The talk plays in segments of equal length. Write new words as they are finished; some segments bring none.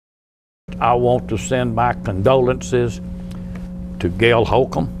I want to send my condolences to Gail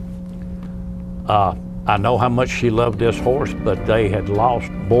Holcomb. I know how much she loved this horse, but they had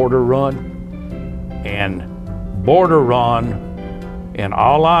lost Border Run. And Border Run, in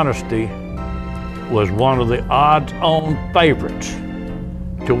all honesty, was one of the odds-on favorites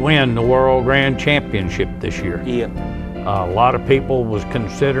to win the World Grand Championship this year. Yeah. A lot of people was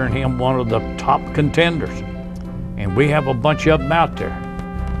considering him one of the top contenders. And we have a bunch of them out there.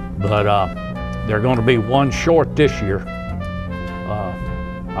 But they're going to be one short this year.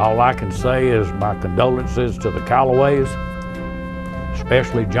 All I can say is my condolences to the Callaways,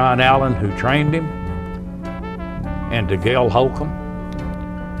 especially John Allen, who trained him, and to Gail Holcomb.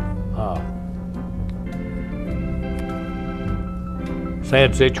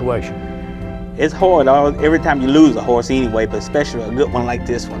 Sad situation. It's hard every time you lose a horse anyway, but especially a good one like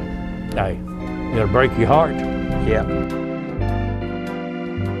this one. Hey, it'll break your heart. Yeah.